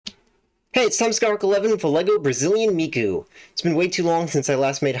Hey, it's Tom Skyrock 11 for LEGO Brazilian Miku. It's been way too long since I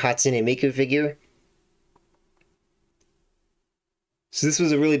last made Hatsune Miku figure. So this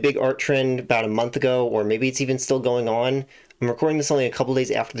was a really big art trend about a month ago, or maybe it's even still going on. I'm recording this only a couple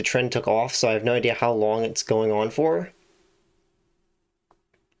days after the trend took off, so I have no idea how long it's going on for.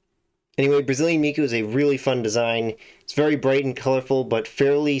 Anyway, Brazilian Miku is a really fun design. It's very bright and colorful, but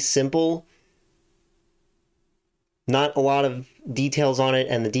fairly simple. Not a lot of details on it,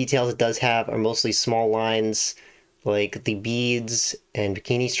 and the details it does have are mostly small lines, like the beads and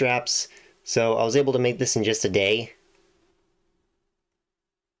bikini straps. So I was able to make this in just a day.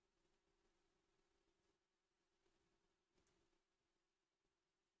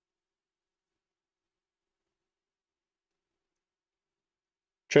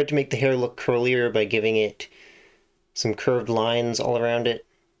 Tried to make the hair look curlier by giving it some curved lines all around it.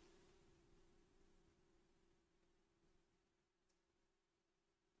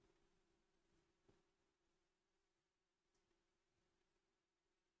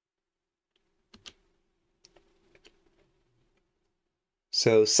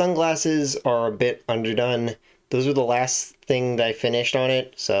 So sunglasses are a bit underdone. Those were the last thing that I finished on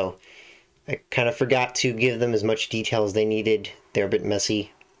it, so I kind of forgot to give them as much detail as they needed. They're a bit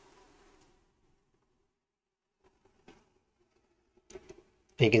messy.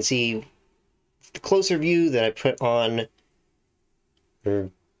 And you can see the closer view that I put on are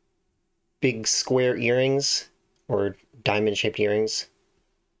big square earrings, or diamond-shaped earrings.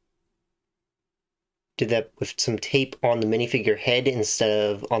 Did that with some tape on the minifigure head instead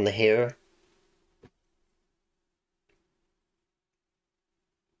of on the hair.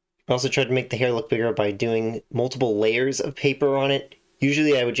 I also tried to make the hair look bigger by doing multiple layers of paper on it.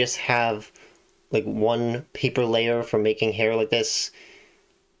 Usually I would just have like one paper layer for making hair like this.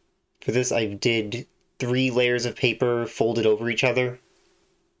 For this I did 3 layers of paper folded over each other.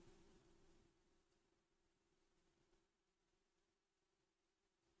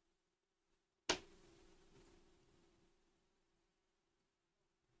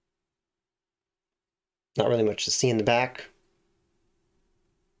 Not really much to see in the back.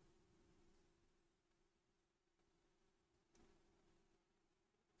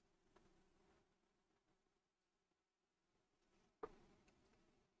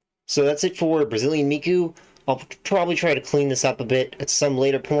 So that's it for Brazilian Miku. I'll probably try to clean this up a bit at some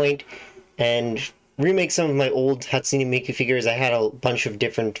later point and remake some of my old Hatsune Miku figures. I had a bunch of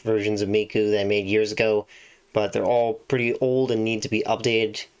different versions of Miku that I made years ago, but they're all pretty old and need to be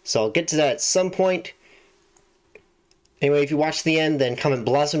updated. So I'll get to that at some point. Anyway, if you watched the end, then comment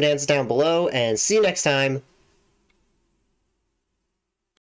Blossom Dance down below, and see you next time.